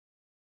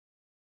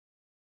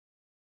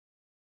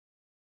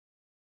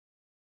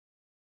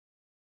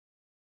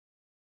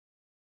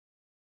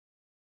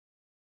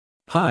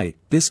Hi,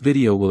 this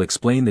video will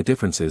explain the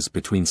differences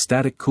between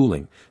static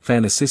cooling,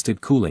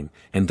 fan-assisted cooling,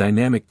 and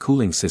dynamic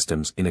cooling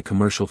systems in a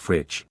commercial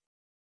fridge.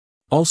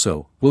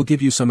 Also, we'll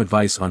give you some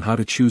advice on how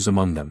to choose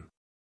among them.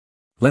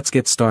 Let's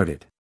get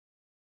started.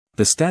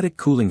 The static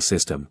cooling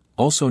system,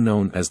 also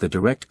known as the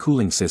direct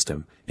cooling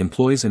system,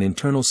 employs an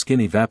internal skin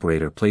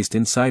evaporator placed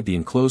inside the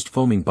enclosed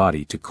foaming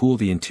body to cool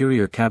the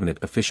interior cabinet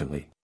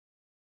efficiently.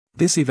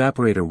 This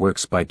evaporator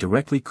works by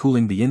directly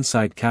cooling the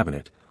inside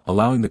cabinet,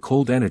 allowing the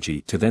cold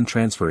energy to then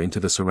transfer into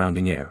the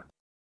surrounding air.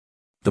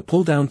 The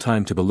pull-down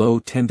time to below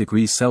 10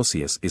 degrees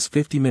Celsius is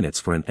 50 minutes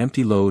for an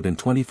empty load and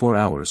 24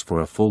 hours for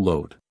a full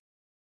load.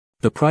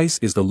 The price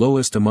is the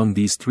lowest among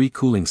these three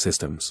cooling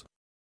systems.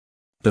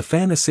 The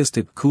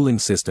fan-assisted cooling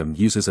system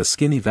uses a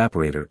skin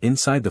evaporator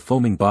inside the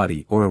foaming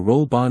body or a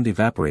roll-bond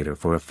evaporator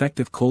for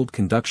effective cold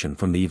conduction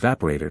from the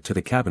evaporator to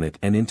the cabinet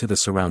and into the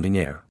surrounding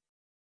air.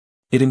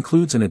 It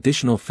includes an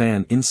additional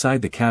fan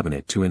inside the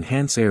cabinet to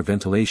enhance air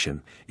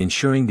ventilation,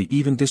 ensuring the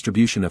even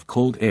distribution of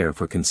cold air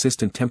for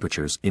consistent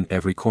temperatures in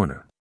every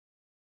corner.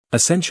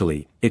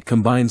 Essentially, it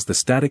combines the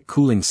static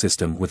cooling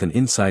system with an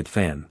inside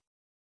fan.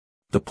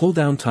 The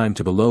pull-down time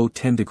to below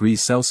 10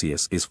 degrees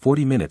Celsius is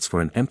 40 minutes for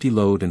an empty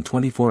load and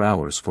 24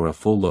 hours for a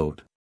full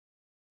load.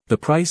 The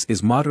price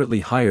is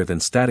moderately higher than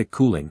static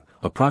cooling,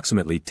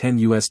 approximately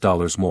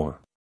 $10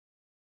 more.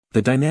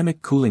 The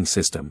dynamic cooling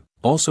system,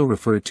 also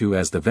referred to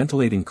as the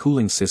ventilating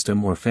cooling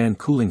system or fan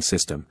cooling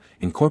system,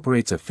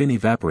 incorporates a fin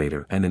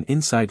evaporator and an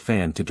inside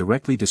fan to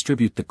directly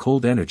distribute the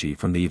cold energy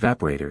from the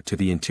evaporator to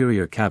the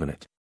interior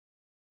cabinet.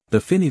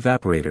 The fin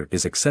evaporator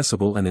is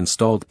accessible and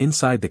installed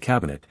inside the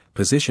cabinet,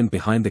 positioned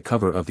behind the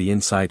cover of the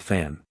inside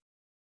fan.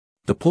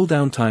 The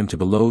pull-down time to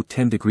below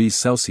 10 degrees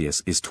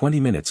Celsius is 20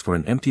 minutes for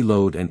an empty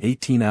load and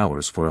 18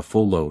 hours for a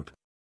full load.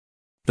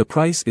 The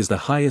price is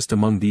the highest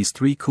among these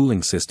three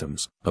cooling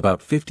systems, about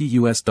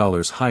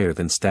 $50 higher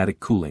than static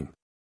cooling.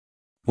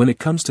 When it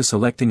comes to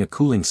selecting a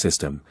cooling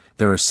system,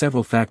 there are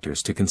several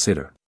factors to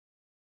consider.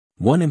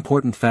 One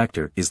important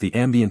factor is the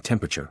ambient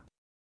temperature.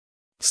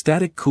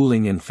 Static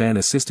cooling and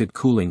fan-assisted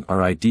cooling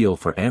are ideal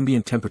for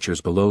ambient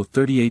temperatures below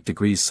 38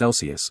 degrees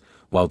Celsius,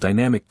 while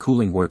dynamic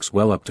cooling works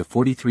well up to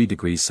 43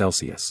 degrees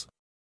Celsius.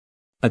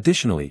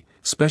 Additionally,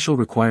 special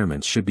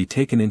requirements should be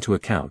taken into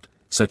account,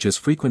 such as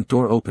frequent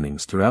door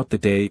openings throughout the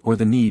day or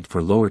the need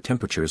for lower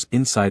temperatures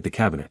inside the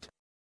cabinet.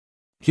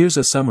 Here's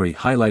a summary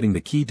highlighting the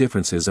key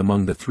differences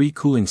among the three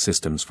cooling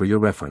systems for your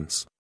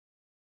reference.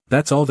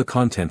 That's all the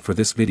content for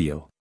this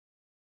video.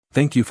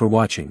 Thank you for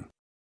watching.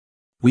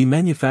 We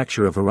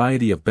manufacture a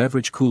variety of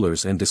beverage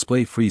coolers and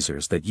display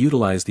freezers that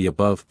utilize the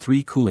above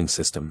three cooling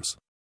systems.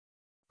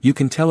 You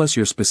can tell us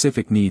your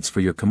specific needs for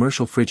your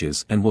commercial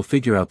fridges and we'll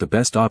figure out the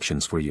best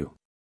options for you.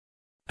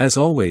 As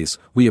always,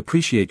 we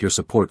appreciate your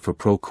support for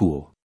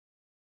Procool.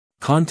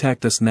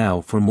 Contact us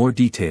now for more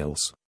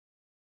details.